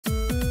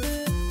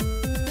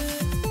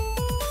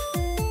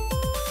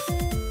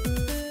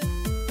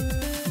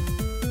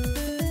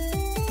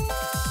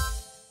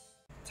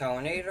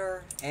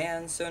Tornado,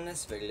 and so in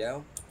this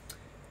video,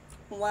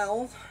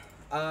 well,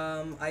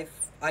 I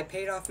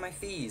paid off my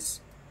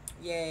fees,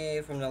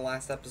 yay, from the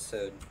last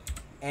episode,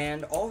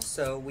 and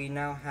also we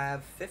now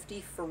have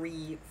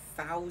 $53,000,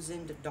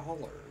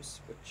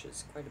 which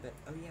is quite a bit.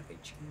 Oh yeah, they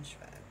changed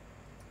that.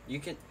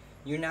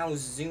 You now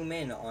zoom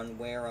in on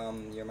where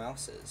your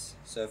mouse is.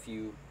 So if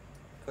you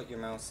put your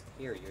mouse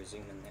here, you're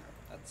zooming there.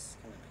 That's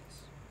kind of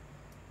nice.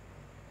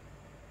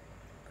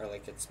 Or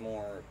like it's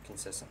more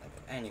consistent like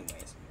that.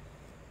 Anyways.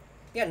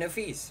 Yeah, no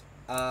fees.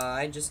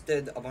 I just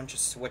did a bunch of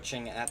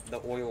switching at the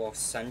Oil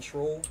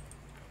Central,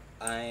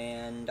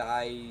 and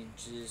I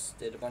just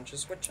did a bunch of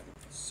switching.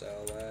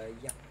 So,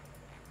 yeah.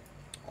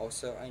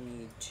 Also, I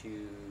need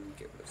to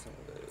get rid of some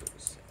of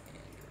those and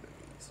get rid of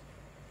these.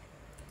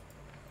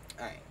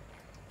 Alright.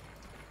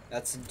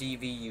 That's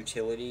DV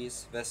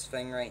Utilities, this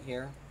thing right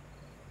here.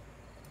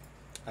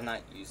 I'm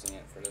not using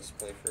it for this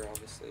playthrough,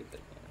 obviously, but,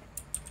 you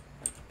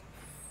know.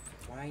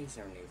 Why is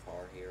there a new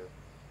car here?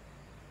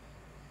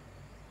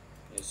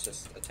 It's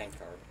just a tank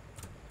card.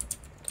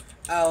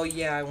 Oh,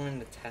 yeah, I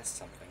wanted to test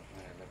something.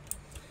 Whatever.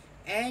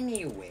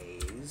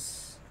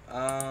 Anyways,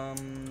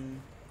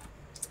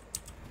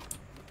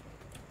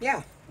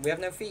 yeah, we have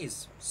no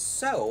fees.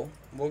 So,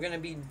 we're going to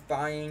be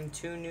buying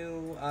 2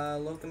 new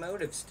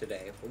locomotives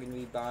today. We're going to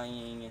be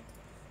buying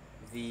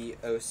the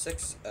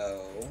 060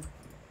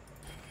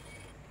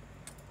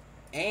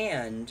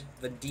 and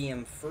the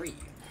DM3.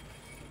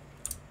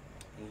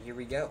 And here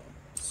we go.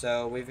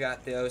 So, we've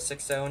got the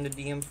 060 and the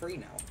DM3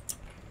 now.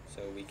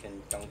 So we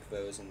can dunk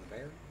those in the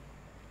bear.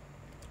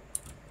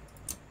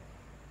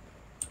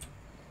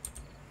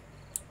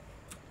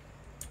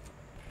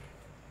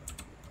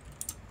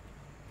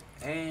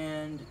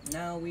 And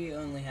now we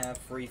only have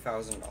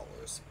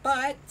 $3,000.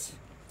 But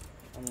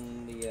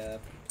on the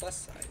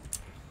plus side,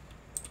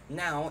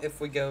 now if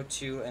we go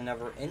to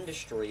another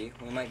industry,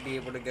 we might be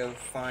able to go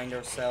find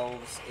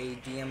ourselves a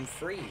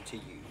DM3 to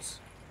use.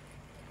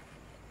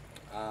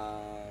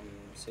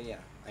 So yeah,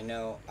 I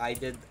know I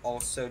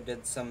also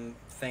did some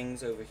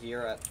things over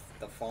here at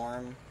the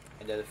farm.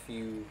 I did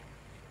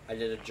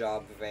a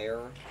job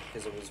there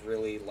because it was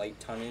really light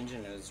tonnage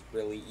and it was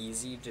really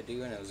easy to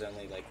do, and it was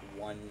only like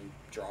 1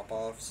 drop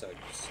off, so I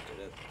just did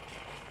it.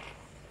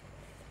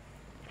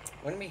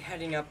 We're gonna be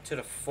heading up to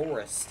the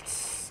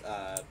Forest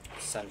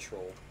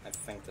Central, I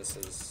think this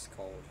is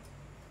called.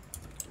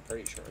 I'm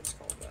pretty sure it's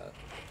called that.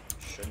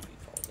 It should be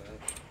called that.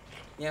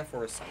 Yeah,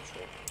 Forest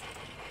Central.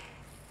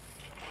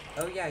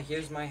 Oh yeah,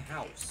 here's my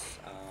house.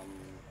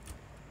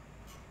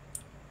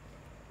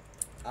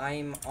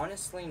 I'm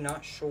honestly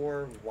not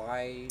sure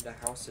why the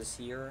house is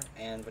here,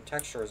 and the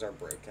textures are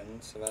broken,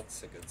 so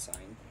that's a good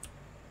sign.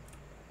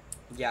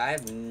 Yeah, I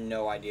have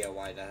no idea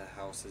why the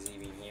house is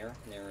even here.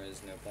 There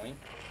is no point,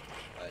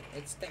 but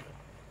it's there.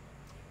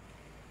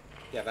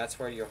 Yeah, that's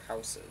where your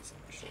house is,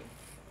 actually.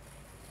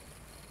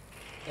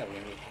 Yeah, we're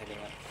gonna be heading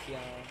up here.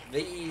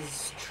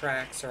 These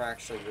tracks are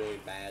actually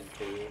really bad,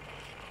 too.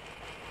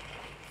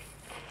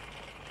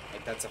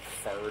 Like, that's a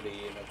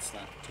 30, that's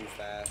not too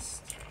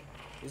fast.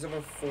 These are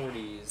the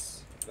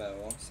 40s,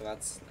 though, so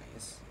that's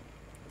nice.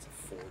 It's a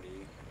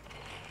 40.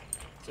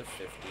 It's a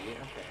 50,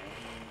 okay.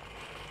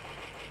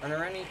 Are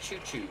there any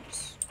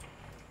choo-choos?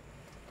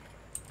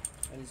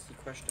 That is the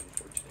question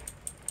for today.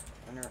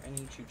 Are there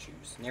any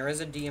choo-choos? There is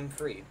a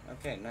DM3.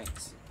 Okay,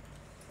 nice.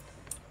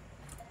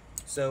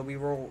 So we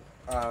will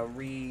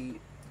redo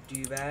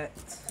that.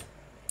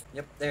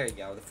 Yep, there you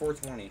go, the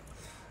 420.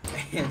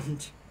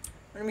 And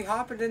we're gonna be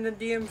hopping into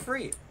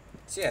DM3.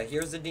 So yeah,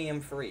 here's the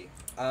DM3.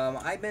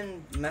 I've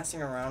been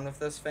messing around with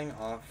this thing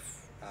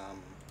off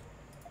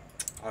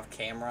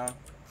camera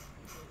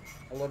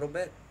a little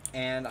bit,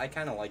 and I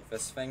kind of like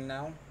this thing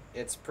now.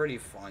 It's pretty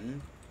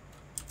fun.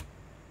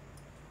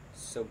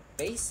 So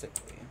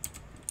basically,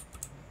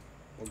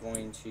 we're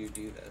going to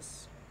do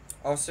this.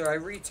 Also, I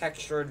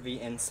retextured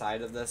the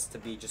inside of this to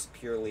be just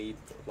purely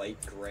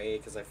light gray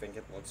because I think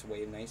it looks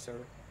way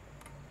nicer.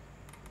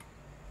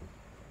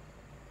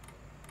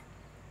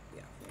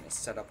 Yeah, I'm gonna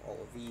set up all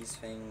of these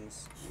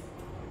things.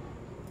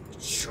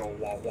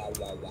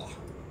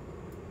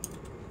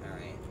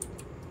 Alright.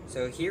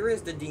 So here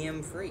is the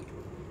DM3.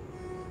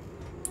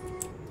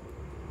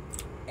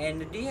 And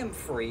the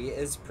DM3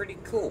 is pretty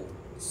cool.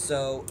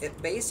 So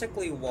it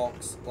basically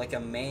walks like a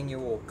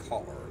manual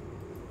car,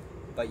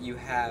 but you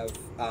have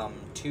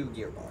 2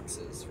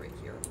 gearboxes right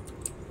here.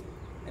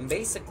 And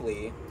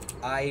basically,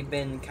 I've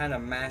been kind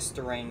of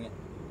mastering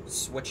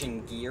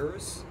switching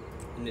gears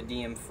in the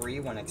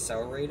DM3 when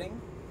accelerating.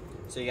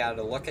 So you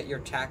gotta look at your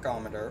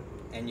tachometer,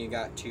 and you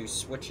got to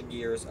switch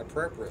gears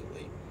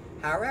appropriately.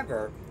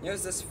 However,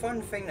 there's this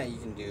fun thing that you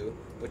can do,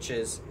 which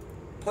is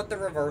put the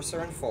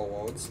reverser in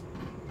forwards,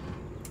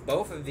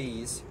 both of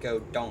these go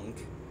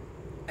dunk,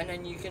 and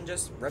then you can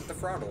just rip the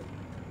throttle,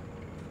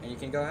 and you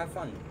can go have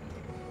fun.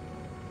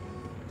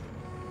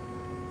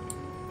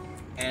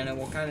 And it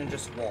will kind of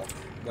just walk,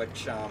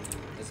 which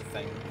is a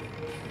thing.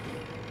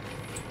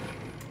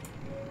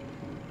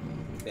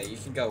 Yeah, you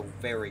can go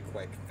very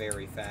quick,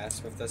 very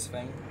fast with this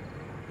thing.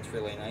 It's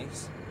really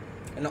nice.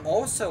 And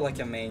also, like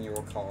a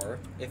manual car,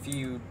 if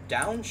you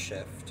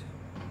downshift,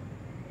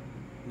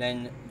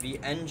 then the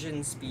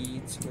engine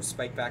speeds will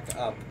spike back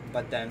up,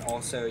 but then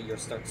also you'll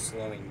start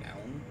slowing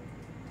down.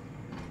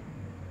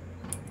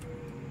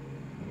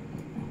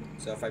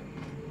 So if I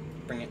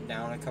bring it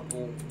down a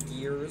couple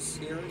gears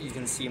here, you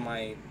can see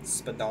my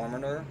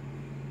speedometer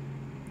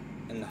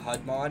in the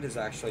HUD mod is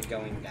actually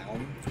going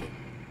down.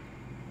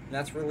 And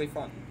that's really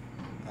fun.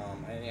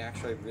 I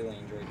actually really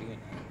enjoy doing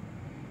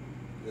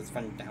that. It's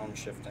fun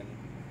downshifting.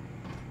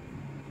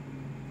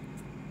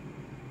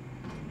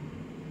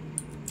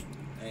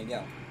 There you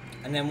go.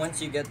 And then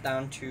once you get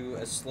down to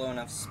a slow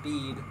enough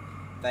speed,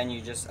 then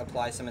you just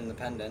apply some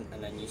independent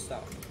and then you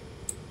stop.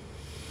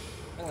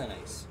 Really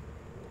nice.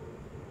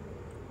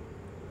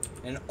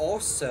 And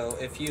also,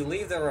 if you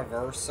leave the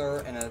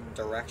reverser in a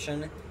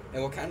direction, it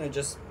will kind of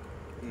just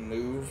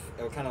move.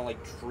 It will kind of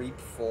like creep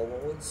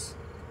forwards.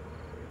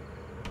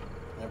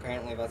 And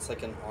apparently that's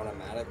like an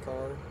automatic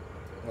car,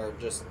 where it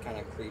just kind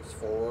of creeps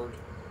forward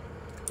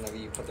whenever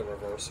you put the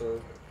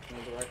reverser in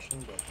a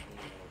direction, but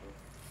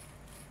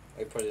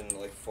I put it in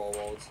like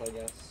forwards, I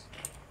guess.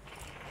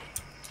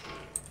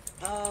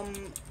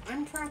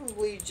 I'm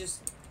probably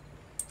just,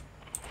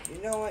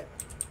 you know what?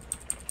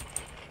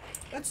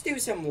 Let's do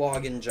some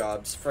login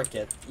jobs, frick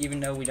it, even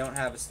though we don't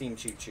have a Steam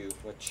Choo Choo,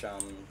 which,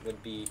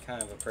 would be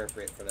kind of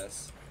appropriate for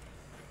this.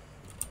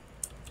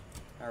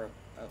 Oh,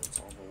 it's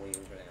all the way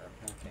over there.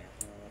 Okay.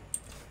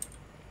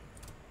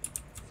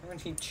 Someone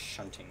needs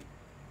shunting.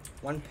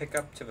 1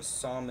 pickup to the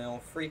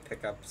sawmill, 3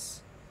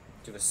 pickups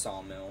to the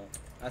sawmill.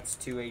 That's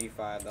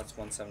 285, that's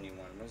 171.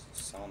 Where's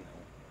the sawmill?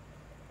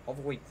 All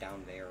the way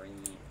down there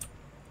in the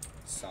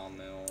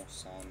sawmill.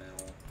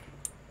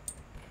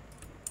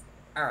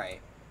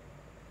 Alright.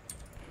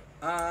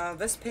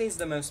 This pays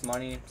the most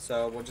money,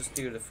 so we'll just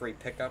do the 3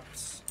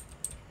 pickups.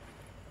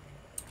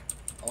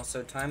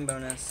 Also, time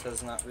bonus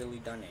has not really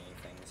done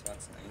anything, so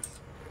that's nice.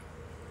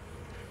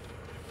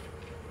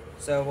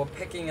 So we're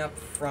picking up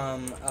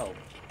from,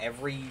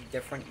 every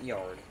different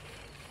yard.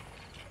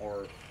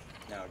 Or,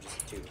 no,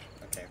 just 2.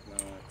 Okay, well,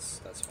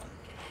 that's fun.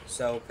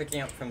 So,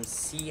 picking up from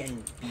C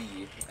and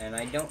B, and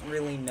I don't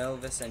really know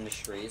this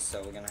industry,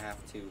 so we're gonna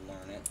have to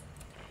learn it.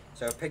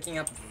 So, picking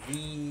up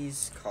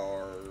these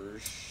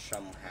cars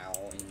somehow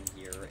in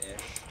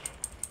here-ish.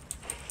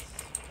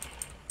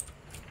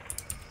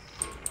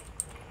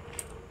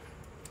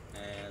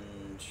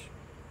 And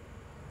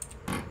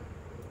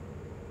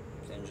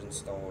the engine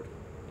stalled.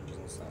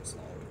 Engine's not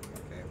stalled.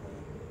 Okay, well.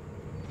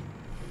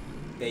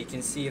 Yeah, you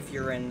can see if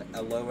you're in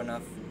a low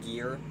enough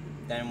gear,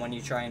 then when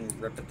you try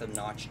and rip it to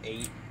notch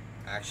 8,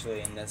 actually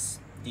in this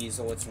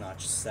diesel it's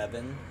notch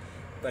 7,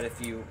 but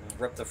if you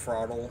rip the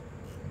throttle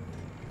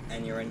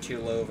and you're in too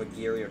low of a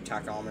gear, your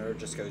tachometer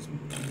just goes.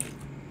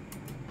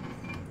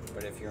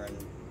 But if you're in,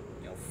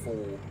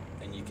 full,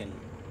 then you can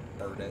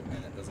bird it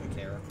and it doesn't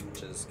care,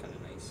 which is kind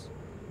of nice.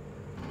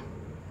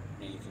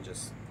 And you can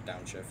just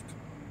downshift.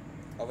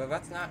 Although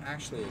that's not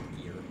actually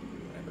a gear,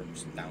 whatever,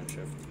 just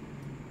downshift.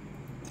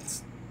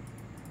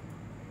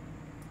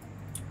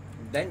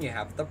 Then you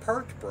have the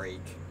park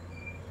brake.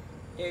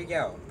 Here you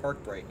go,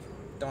 park brake.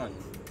 Done.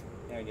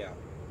 There you go.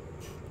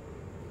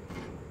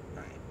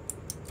 Alright.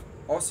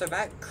 Also,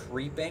 that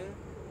creeping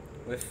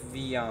with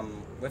the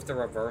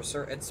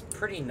reverser, it's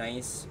pretty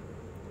nice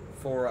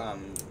for,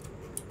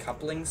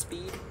 coupling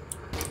speed.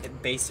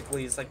 It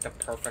basically is like the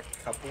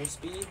perfect couple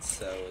speed,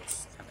 so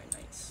it's kind of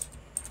nice.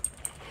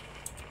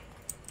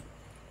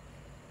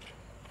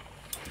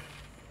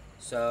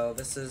 So,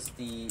 this is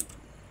the,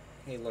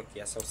 hey look, the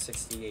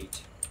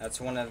SL68. That's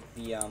one of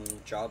the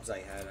jobs I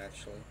had,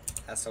 actually.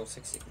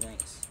 SL60,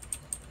 nice.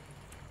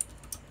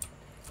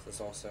 This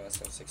is also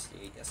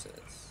SL68, yes it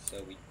is.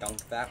 So we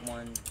dunked that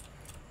one.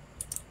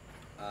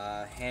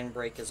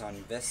 Handbrake is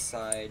on this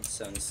side,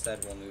 so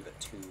instead we'll move it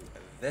to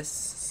this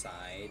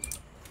side.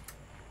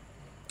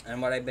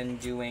 And what I've been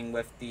doing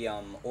with the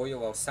oil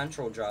well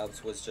central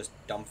jobs was just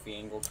dump the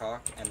angle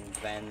cock, and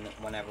then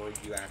whenever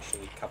you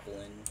actually couple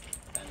in,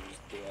 then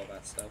just do all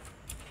that stuff.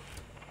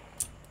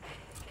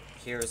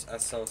 Here's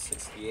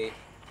SL68,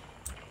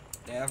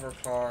 the other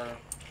car,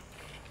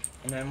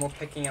 and then we're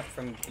picking up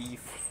from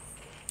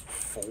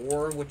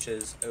B4, which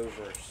is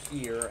over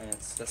here, and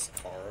it's this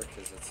car,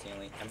 because it's the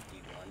only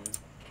empty one.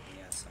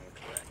 Yes, I'm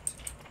correct.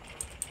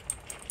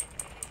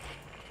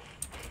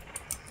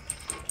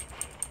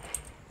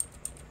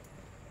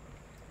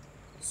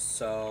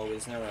 So,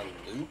 is there a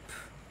loop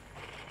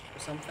or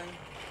something?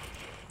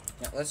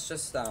 Yeah, let's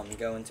just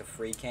go into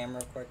free cam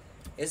real quick.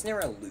 Is there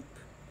a loop?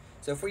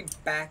 So if we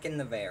back in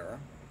the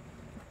there,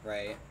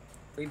 right,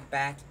 if we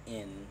back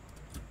in,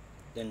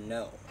 then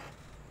no.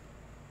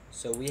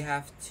 So we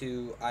have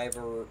to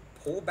either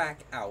pull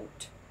back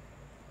out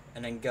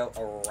and then go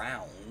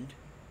around,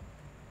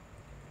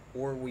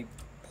 or we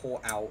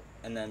pull out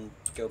and then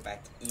go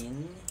back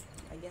in,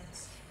 I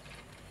guess.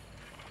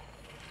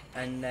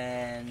 And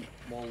then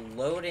we're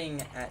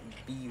loading at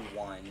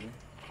B1.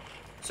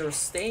 So we're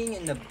staying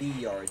in the B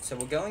yard. So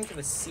we're going to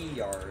the C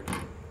yard,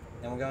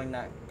 then we're going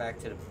back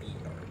to the B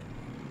yard.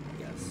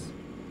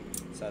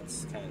 So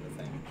that's kind of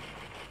the thing.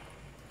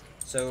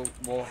 So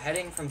we're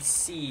heading from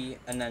C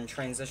and then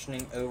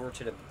transitioning over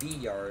to the B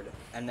yard,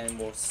 and then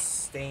we're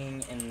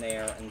staying in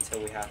there until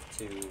we have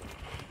to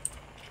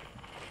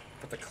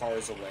put the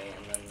cars away,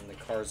 and then the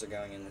cars are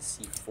going in the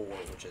C4,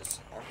 which is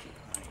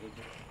occupied.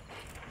 Okay.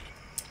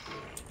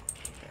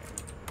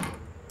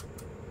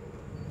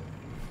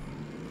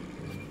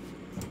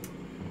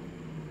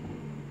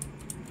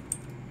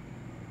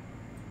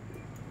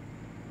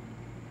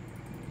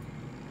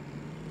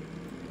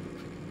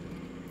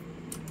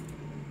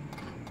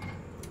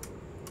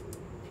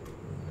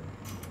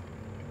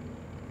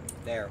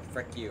 There,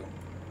 frick you.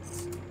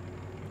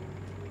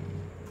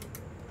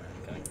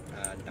 I'm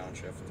gonna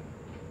downshift.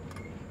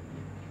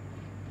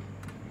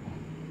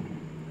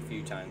 A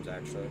few times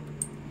actually.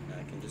 And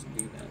I can just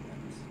do that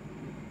once.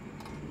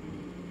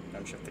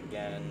 Downshift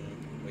again.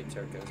 Wait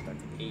till it goes back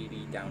to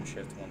 80.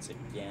 Downshift once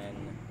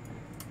again.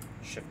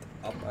 Shift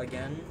up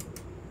again.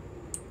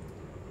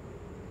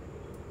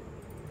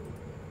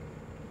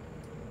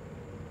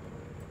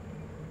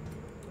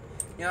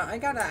 Yeah, I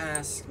gotta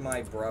ask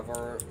my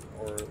brother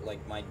or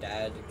like my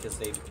dad, because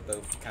they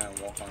both kind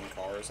of walk on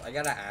cars. I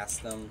gotta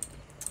ask them,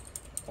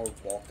 or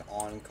walk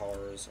on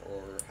cars,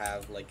 or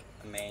have like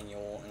a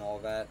manual and all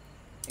that.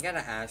 I gotta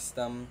ask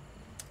them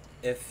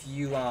if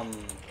you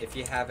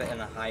have it in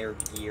a higher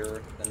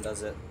gear, then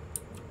does it,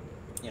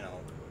 you know,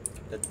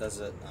 what's the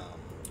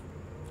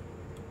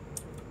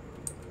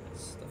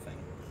thing?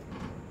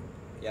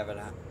 If you have it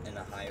in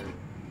a higher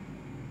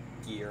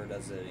gear,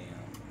 does it, you know?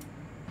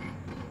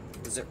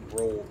 Does it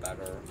roll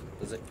better?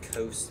 Does it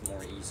coast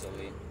more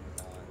easily?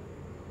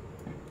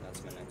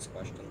 That's my next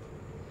question.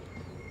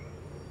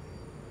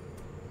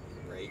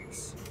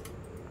 Brakes.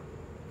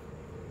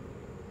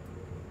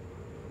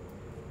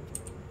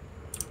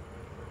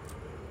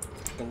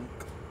 Dunk.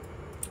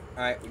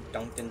 Alright, we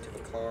dunked into the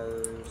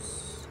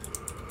cars.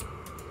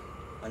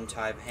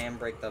 Untie the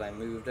handbrake that I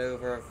moved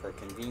over for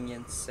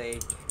convenience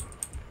sake.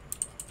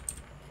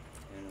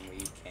 And we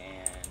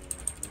can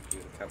do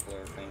the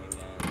coupler thing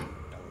again.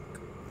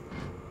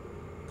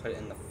 Put it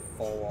in the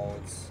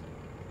forwards.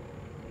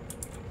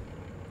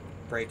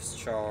 Brakes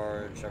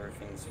charge,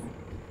 everything's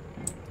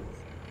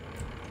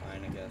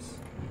fine, I guess.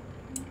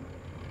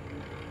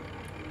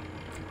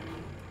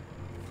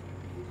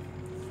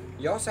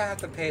 You also have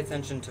to pay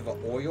attention to the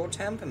oil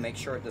temp and make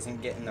sure it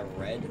doesn't get in the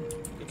red,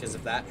 because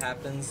if that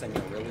happens, then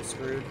you're really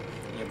screwed.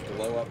 And you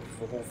blow up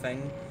the whole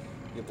thing.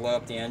 You blow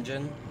up the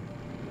engine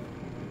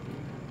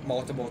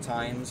multiple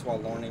times while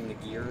learning the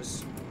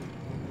gears.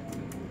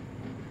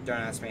 Don't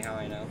ask me how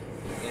I know.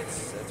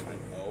 It's fine.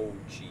 Oh,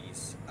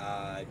 jeez.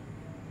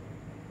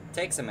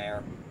 Take some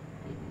air.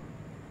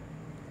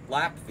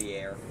 Lap the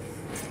air.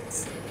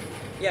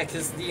 Yeah,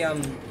 because the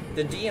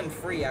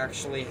DM3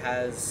 actually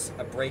has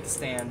a brake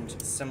stand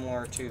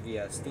similar to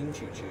the Steam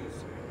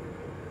Choo-Choos.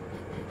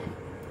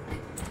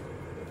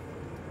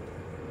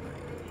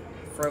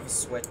 Throw the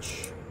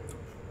switch.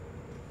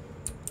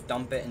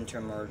 Dump it into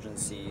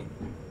emergency.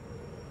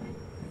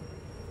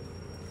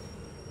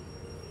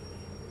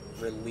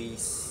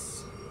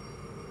 Release.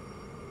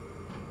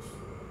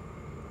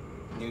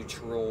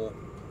 Neutral.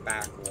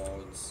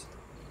 Backwards.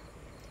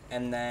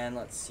 And then,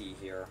 let's see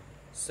here.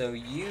 So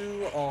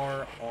you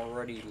are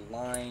already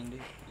lined.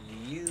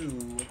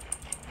 You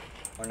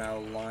are now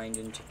lined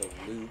into the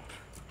loop.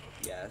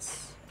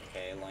 Yes.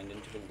 Okay, lined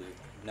into the loop.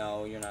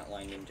 No, you're not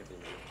lined into the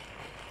loop.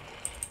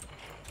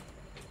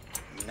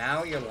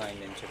 Now you're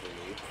lined into the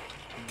loop.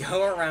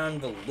 Go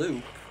around the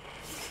loop.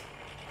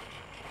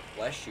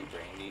 Bless you,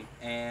 Brandy.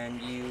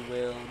 And you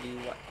will do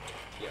what?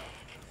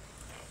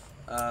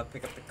 Yeah.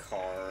 Pick up the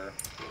car.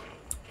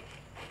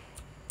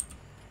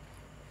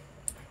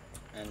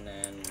 And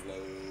then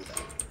load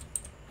up.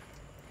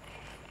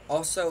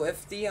 Also,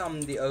 if the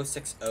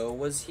 060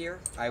 was here,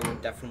 I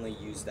would definitely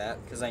use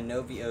that, because I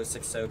know the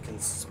 060 can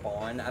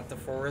spawn at the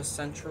Forest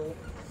Central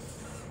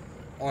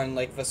on,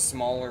 like, the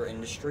smaller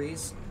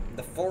industries.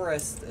 The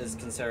Forest is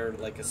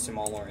considered, like, a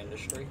smaller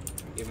industry,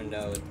 even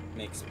though it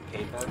makes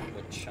paper,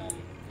 which, you know,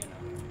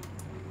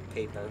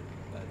 paper,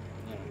 but,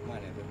 you know,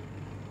 whatever.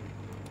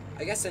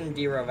 I guess in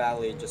Derail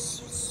Valley, it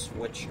just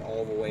switched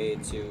all the way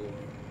to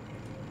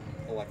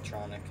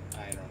electronic.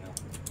 I don't know.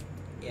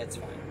 Yeah, it's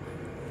fine.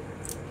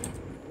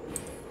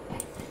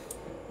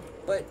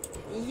 But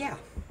yeah,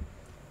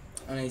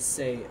 and I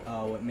say,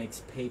 oh, it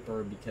makes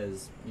paper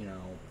because, you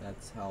know,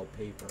 that's how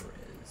paper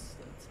is.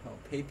 That's how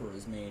paper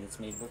is made. It's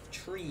made with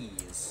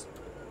trees.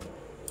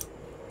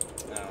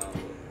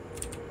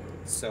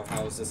 So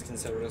how is this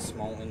considered a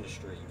small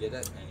industry? Get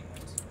it?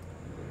 Anyways.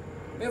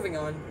 Moving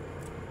on.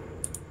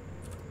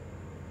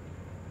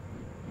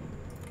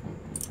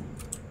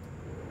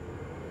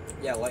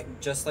 Yeah, like,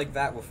 just like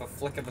that, with a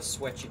flick of a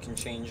switch, you can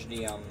change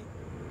the,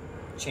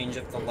 change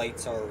if the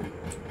lights are,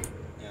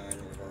 you know, in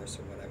reverse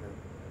or whatever.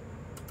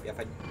 Yeah, if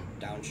I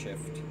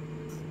downshift.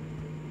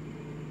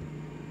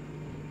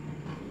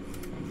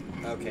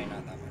 Okay,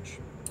 not that much.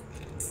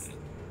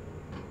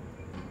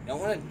 You don't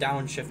want to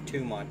downshift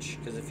too much,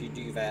 because if you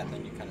do that,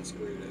 then you're kind of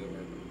screwed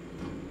over.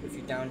 If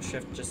you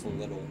downshift just a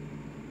little,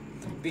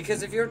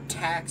 Because if your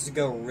tacks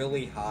go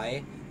really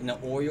high, and the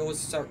oil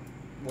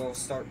will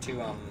start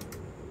to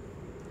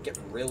get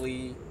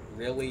really,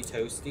 really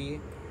toasty,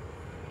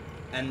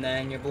 and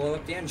then you blow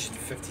up the engine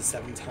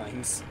 57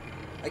 times.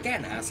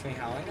 Again, ask me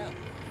how I know.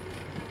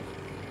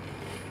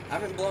 I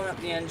haven't blown up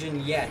the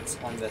engine yet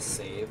on this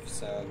save,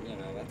 so, you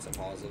know, that's a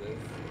positive.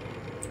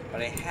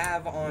 But I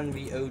have on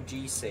the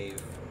OG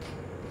save.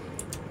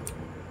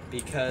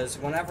 Because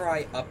whenever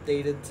I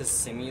updated to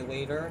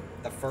Simulator,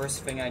 the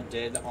first thing I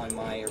did on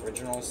my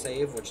original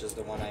save, which is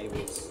the one I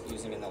was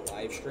using in the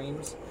live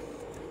streams,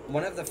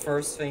 one of the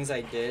first things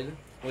I did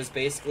was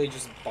basically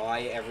just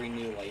buy every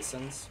new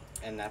license,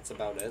 and that's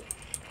about it.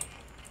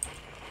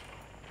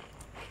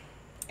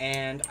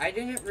 And I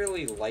didn't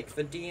really like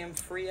the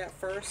DM3 at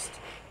first,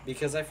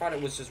 because I thought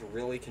it was just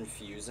really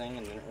confusing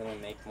and didn't really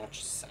make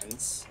much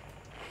sense.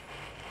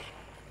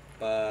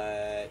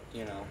 But,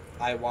 you know,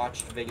 I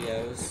watched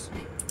videos,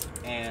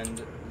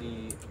 and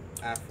the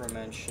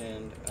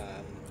aforementioned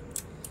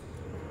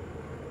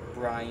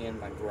Brian,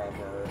 my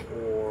brother,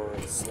 or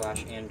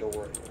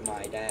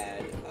my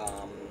dad,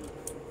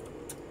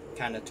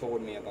 kind of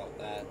told me about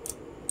that,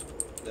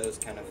 those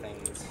kind of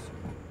things,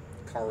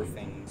 car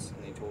things,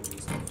 and they told me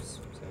stuff, so,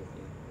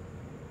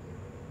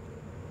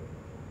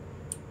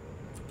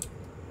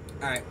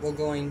 yeah. Alright, we're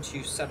going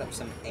to set up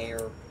some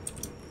air,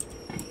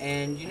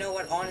 and you know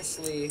what,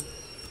 honestly,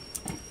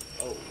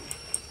 oh,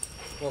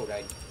 whoa, did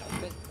I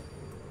dump it?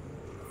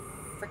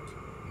 Frick.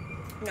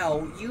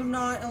 No, you're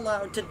not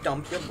allowed to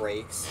dump your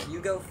brakes, you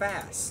go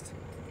fast.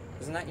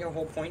 Isn't that your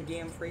whole point,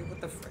 DM3?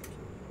 What the frick?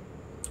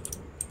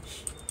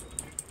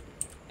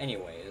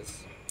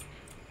 Anyways.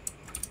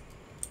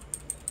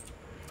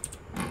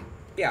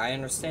 Yeah, I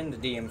understand the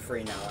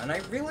DM3 now, and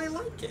I really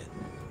like it.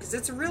 Because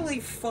it's really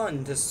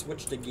fun to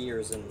switch the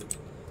gears, and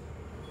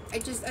I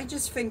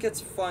just think it's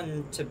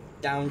fun to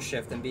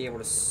downshift and be able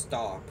to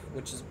stop,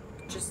 which is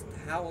just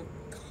how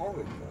a car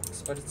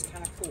works, but it's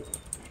kind of cool.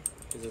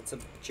 Because it's a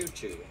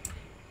choo-choo.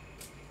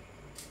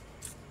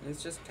 And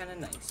it's just kind of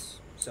nice.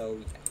 So,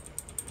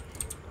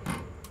 yeah.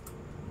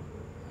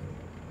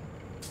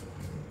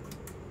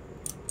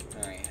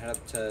 Alright, head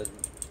up to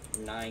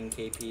 9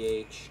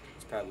 kph.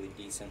 It's probably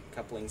decent.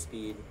 Coupling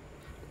speed.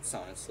 It's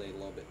honestly a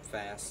little bit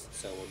fast,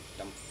 so we'll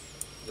dump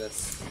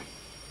this.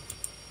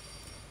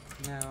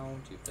 Now,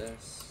 do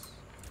this.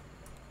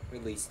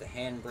 Release the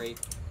handbrake.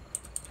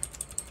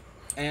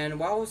 And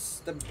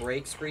whilst the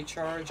brakes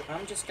recharge,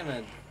 I'm just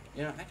gonna,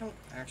 you know, I don't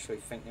actually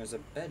think there's a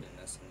bed in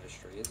this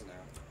industry, is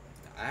there?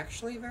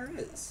 Actually, there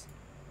is.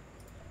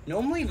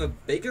 Normally, the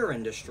bigger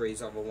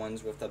industries are the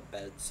ones with the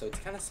bed, so it's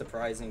kind of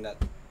surprising that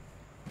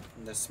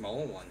the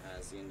small one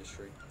has the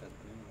industry, but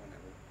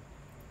whatever.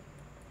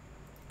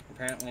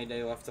 Apparently,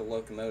 they left the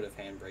locomotive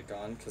handbrake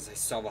on, because I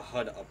saw the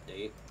HUD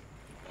update,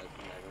 but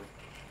whatever.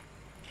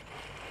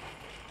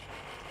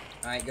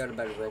 Alright, go to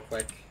bed real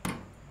quick. Get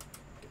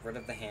rid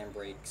of the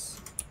handbrakes.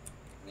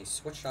 And they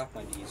switched off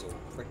my diesel.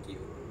 Frick you.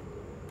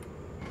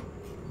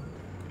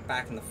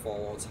 Back in the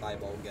fall, it's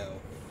highball go.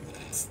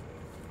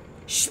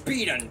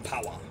 Speed and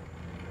power!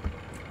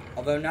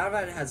 Although now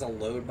that it has a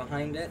load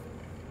behind it,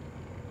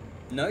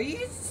 no,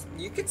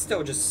 you could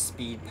still just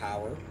speed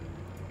power.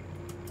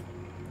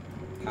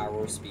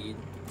 Power, speed,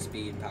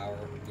 power,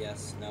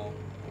 yes, no,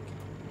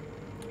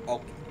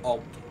 okay.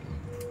 Okay.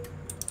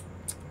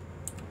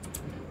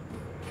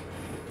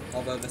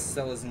 Although this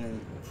still isn't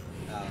in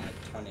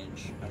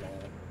tonnage at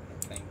all,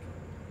 I think.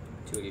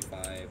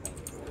 285,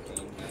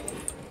 114, no.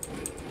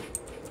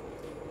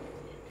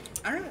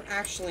 I don't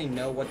actually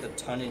know what the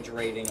tonnage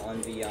rating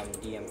on the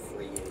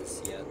DM3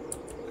 is yet.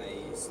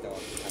 I still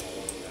have to kind of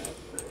learn that.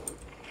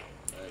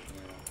 But,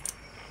 you know.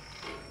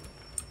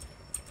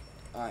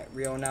 Alright,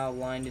 Rio now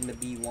lined into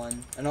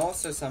B1. And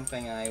also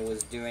something I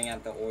was doing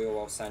at the Oil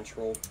Well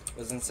Central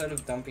was instead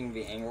of dumping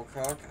the angle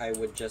cock, I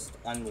would just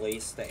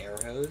unlace the air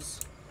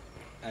hose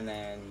and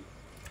then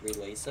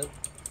relace it.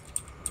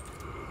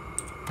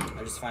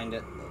 I just find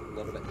it a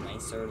little bit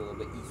nicer, a little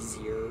bit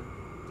easier.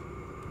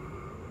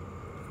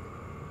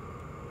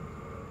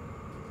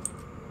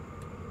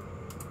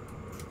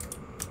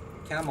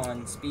 Come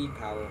on, speed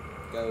power,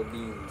 go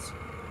beans.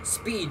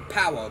 Speed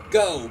power,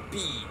 go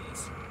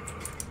beans!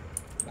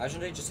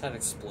 Imagine they just had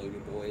explodey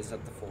boys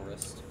at the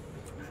forest.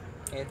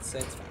 It's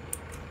fine.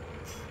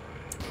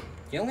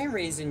 The only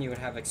reason you would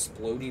have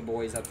explodey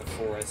boys at the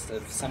forest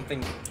if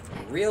something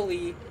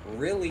really,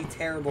 really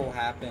terrible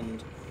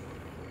happened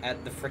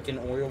at the frickin'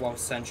 Oil Well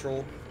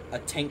Central, a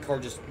tank car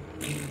just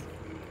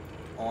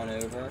on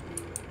over.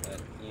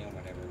 But, you know,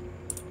 whatever.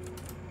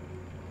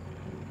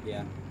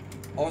 Yeah.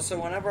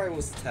 Also, whenever I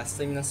was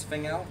testing this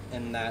thing out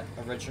in that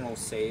original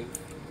save,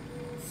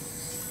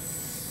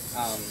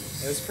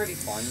 it was pretty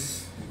fun.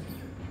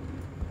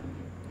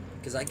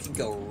 Because I could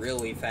go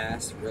really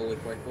fast, really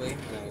quickly,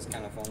 and it was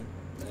kind of fun.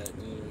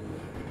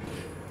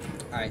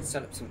 Alright,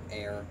 set up some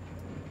air.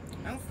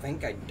 I don't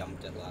think I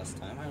dumped it last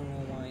time. I don't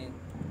know why it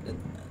did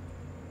that.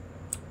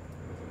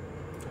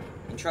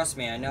 And trust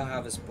me, I know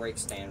how this brake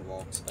stand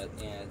works, but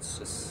yeah, it's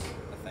just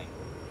a thing.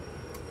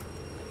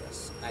 I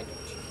guess. I don't know.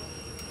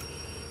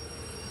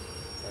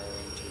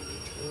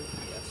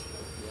 yes, no,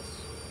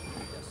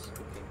 yes,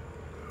 okay.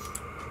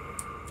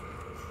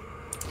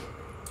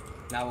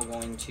 Now we're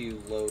going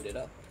to load it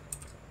up.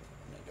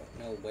 And I don't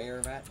know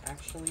where that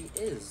actually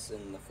is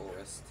in the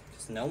forest,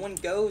 because no one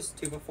goes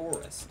to the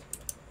forest.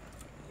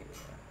 Here we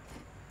go.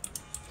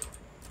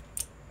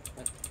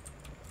 What?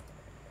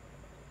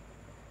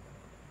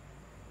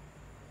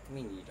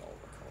 We need all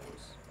the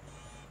colors.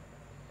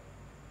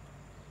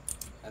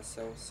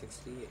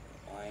 SL68.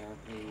 Why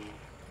aren't we...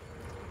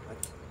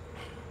 What?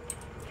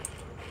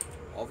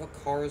 All the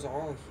cars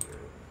are here.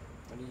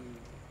 What do you...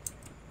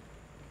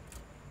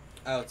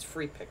 Oh, it's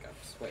free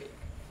pickups. Wait.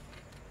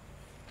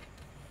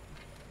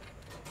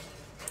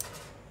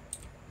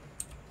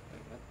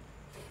 Wait, what?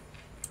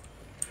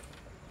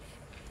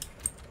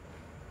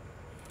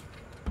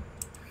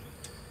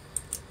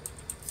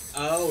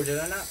 Oh, did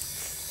I not?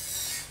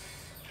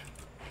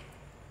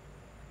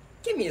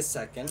 Give me a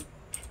second.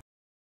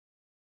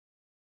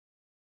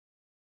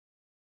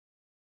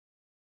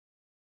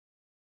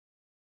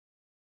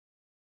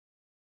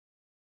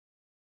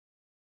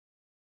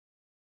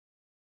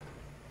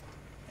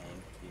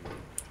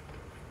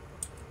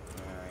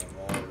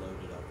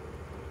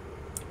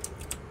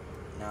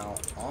 Now,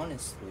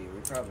 honestly, we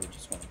probably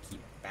just want to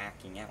keep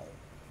backing out.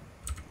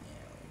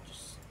 Yeah, we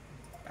just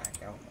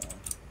back out more.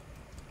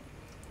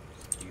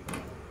 Just do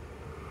that.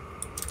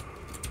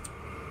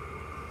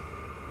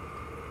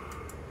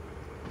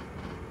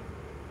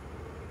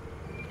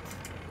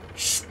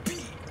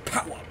 Speed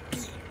power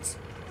beams.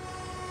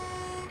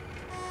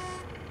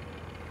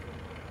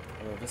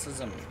 Well, this is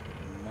a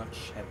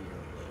much heavier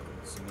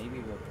load, so maybe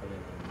we'll put it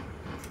in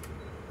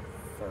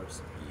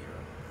first gear.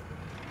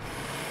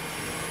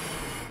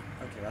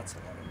 Okay, that's a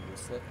lot of wheel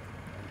slip.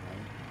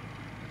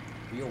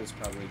 Wheels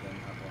probably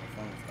didn't have a lot of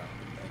fun with that,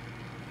 did they?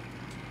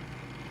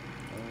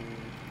 Oh,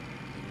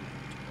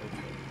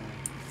 okay.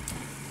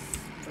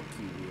 Fuck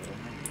you, wheel.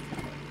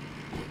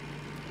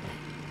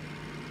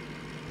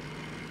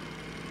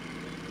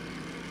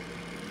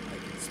 I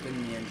can spin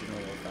the engine a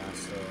little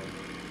faster.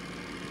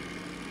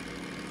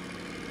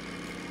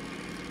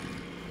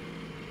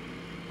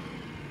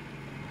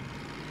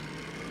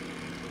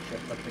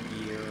 Shift up the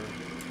gear.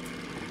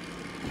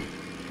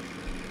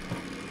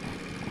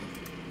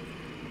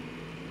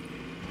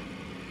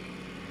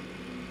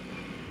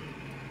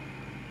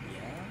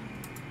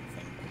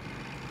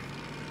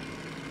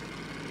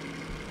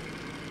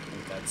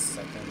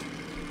 Second.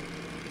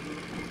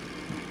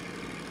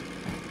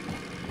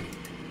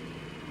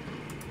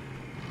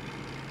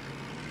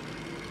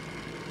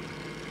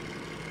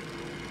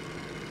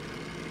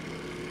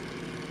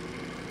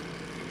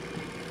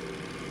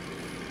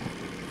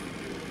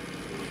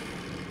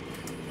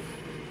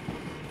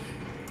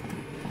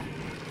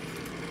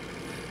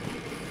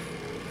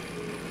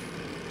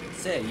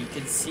 So you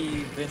can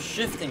see the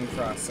shifting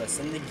process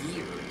in the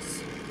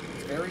gears.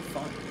 It's very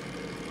fun.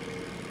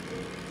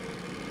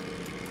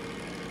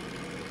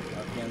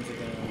 RPMs are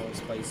getting a little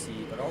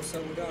spicy, but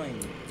also we're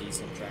going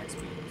decent track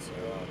speed, so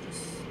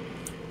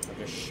I'll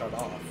just shut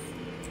off.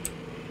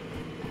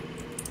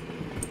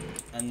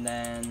 And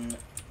then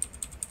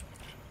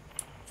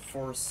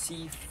for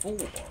C4,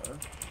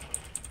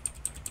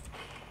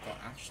 well,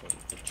 actually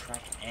the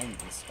track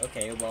ends.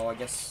 Okay, well I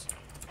guess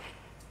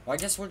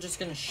we're just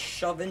gonna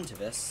shove into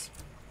this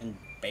and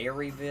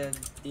bury the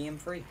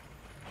DM3.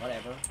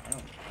 Whatever. I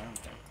don't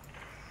care.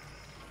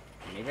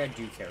 Maybe I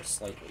do care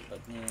slightly, but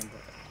yeah,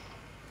 but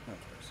who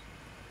cares?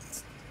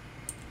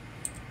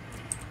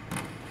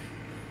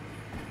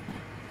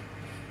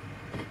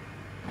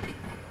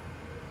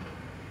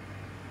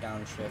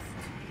 Downshift.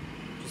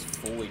 Just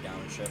fully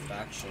downshift,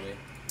 actually.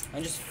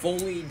 And just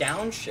fully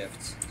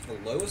downshift to the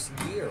lowest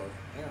gear.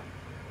 Yeah,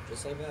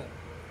 just like that.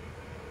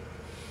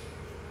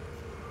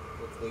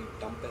 Quickly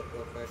dump it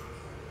real quick.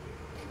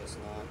 I guess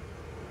not.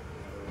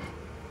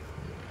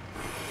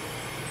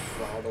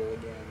 Throttle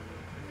again.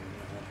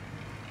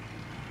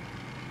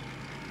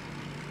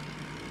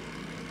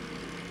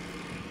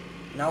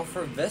 Now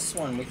for this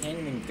one, we can't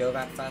even go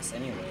that fast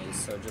anyways,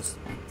 so just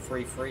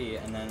free,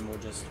 and then we'll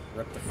just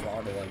rip the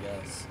throttle, I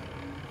guess.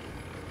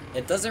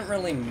 It doesn't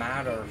really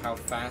matter how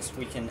fast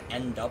we can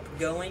end up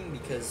going,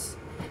 because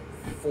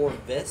for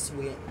this,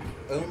 we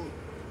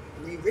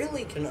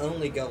really can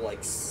only go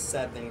like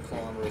 7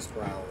 kilometers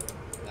per hour.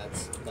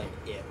 That's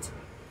like it.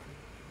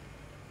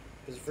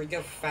 Because if we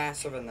go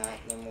faster than that,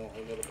 then we'll a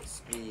little bit of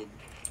speed.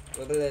 A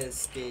little bit of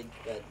speed,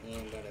 but yeah,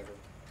 whatever.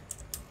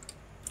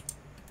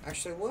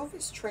 Actually, will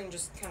this train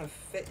just kind of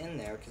fit in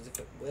there? Because if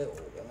it will,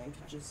 then I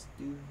could just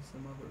do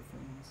some other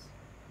things.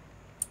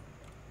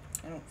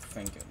 I don't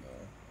think it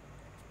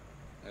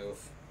will.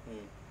 Oof.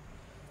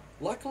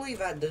 Luckily,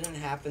 that didn't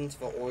happen to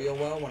the oil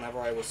well whenever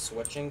I was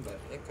switching,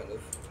 but it could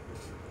have.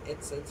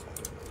 It's fine.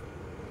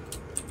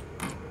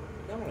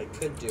 You know what I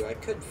could do? I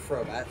could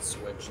throw that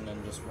switch and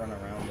then just run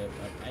around it,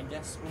 but I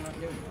guess we're not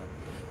doing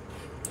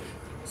that.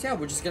 So yeah,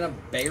 we're just gonna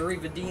bury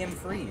the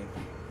DM3.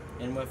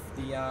 And with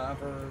the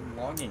other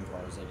logging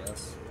cars, I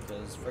guess.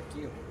 Because, frick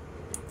you.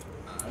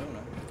 I don't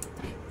know.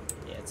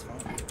 Yeah, it's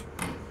fine.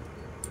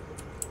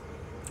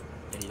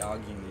 It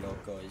lagging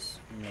locos.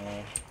 No, no,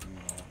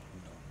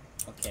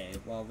 no. Okay,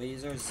 well,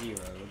 these are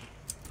zeroed.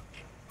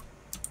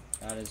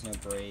 That is no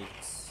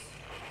brakes.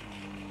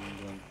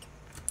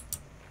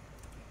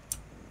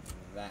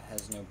 That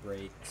has no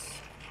brakes.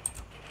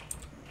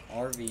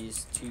 Are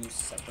these two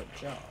separate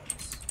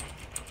jobs?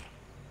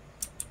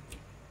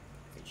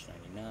 Page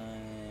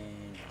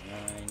 99,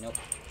 99, nope.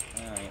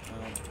 Alright,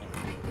 alright.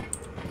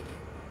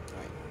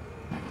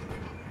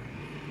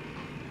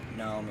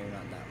 No, maybe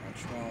not that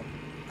much. Well,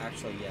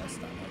 actually, yes,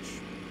 that much.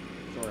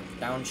 Sure,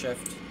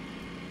 downshift.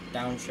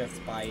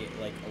 Downshift by,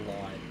 like, a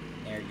lot.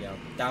 There you go.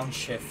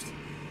 Downshift.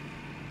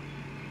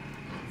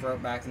 Throw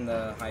it back in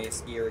the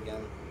highest gear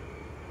again.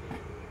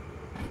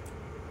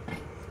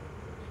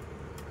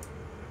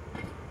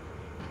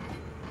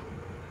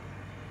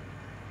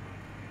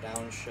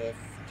 Downshift.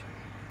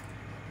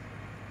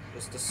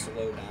 Just to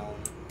slow down.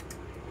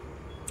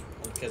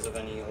 And because of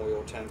any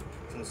oil temp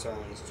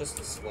concerns, just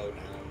to slow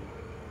down.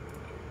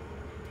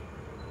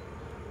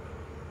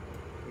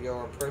 We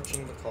are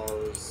approaching the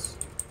cars.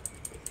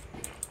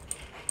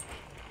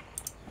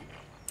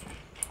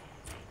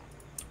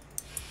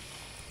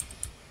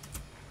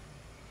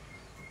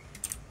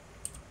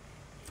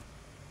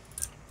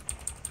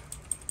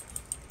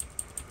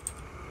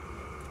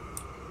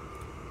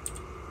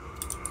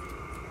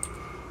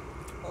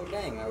 Oh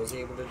dang, I was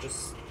able to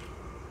just...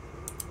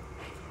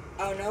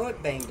 Oh no,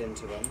 it banged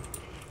into them.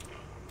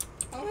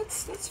 Oh,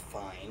 that's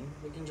fine.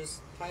 We can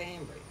just high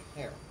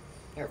handbrake.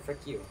 There,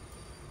 frick you.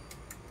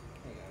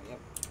 There you go, yep.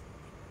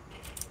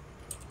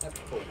 That's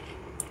cool.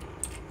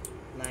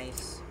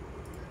 Nice.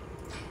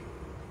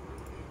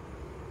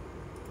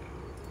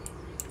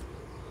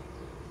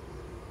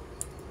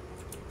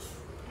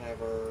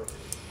 Never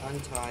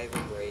untie the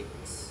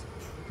brakes.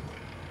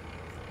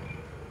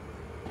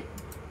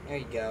 There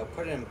you go.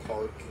 Put it in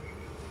park.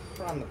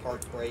 Put on the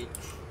park brake.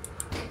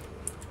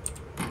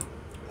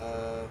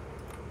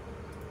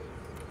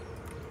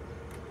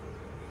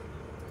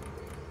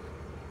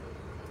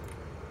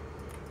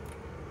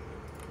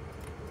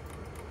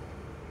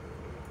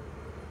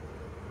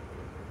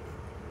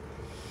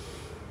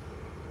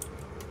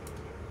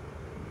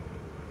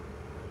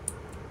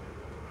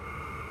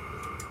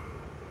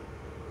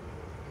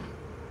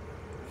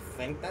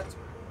 I think that's...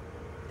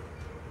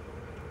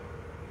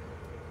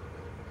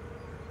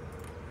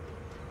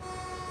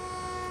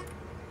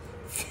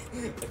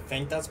 I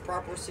think that's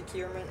proper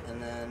securement,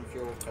 and then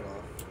fuel cut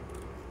off.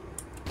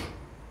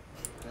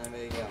 And then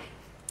there you go.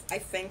 I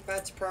think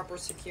that's proper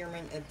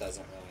securement. It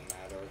doesn't really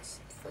matter. It's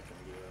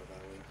freaking Euro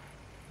Valley.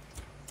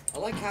 I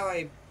like how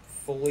I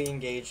fully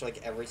engaged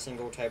like every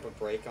single type of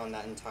brake on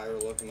that entire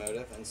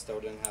locomotive and still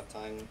didn't have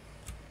time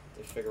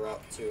to figure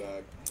out to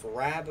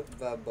grab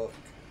the book.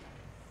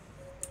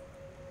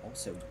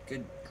 Also,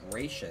 good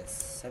gracious,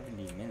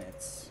 70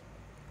 minutes.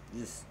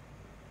 This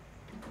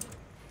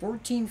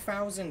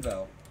 14,000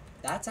 though.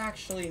 That's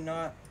actually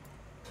not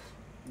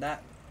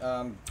that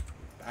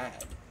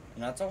bad.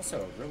 And that's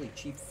also a really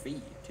cheap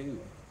fee too.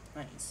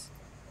 Nice.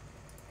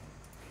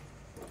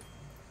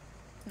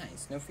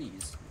 Nice, no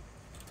fees.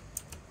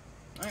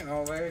 Alright,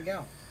 well there we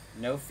go.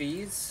 No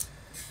fees.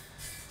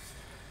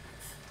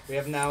 We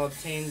have now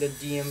obtained the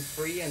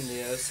DM3 and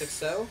the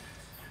 060.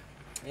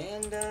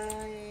 And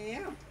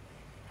yeah.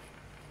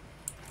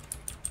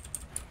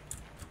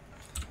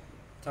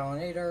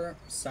 Talinator,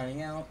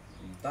 signing out.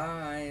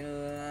 Bye,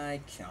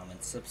 like,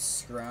 comment,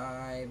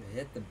 subscribe,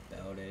 hit the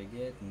bell to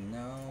get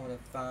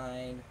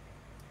notified.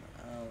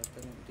 Oh, it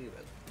doesn't do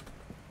it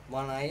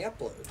when I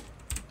upload.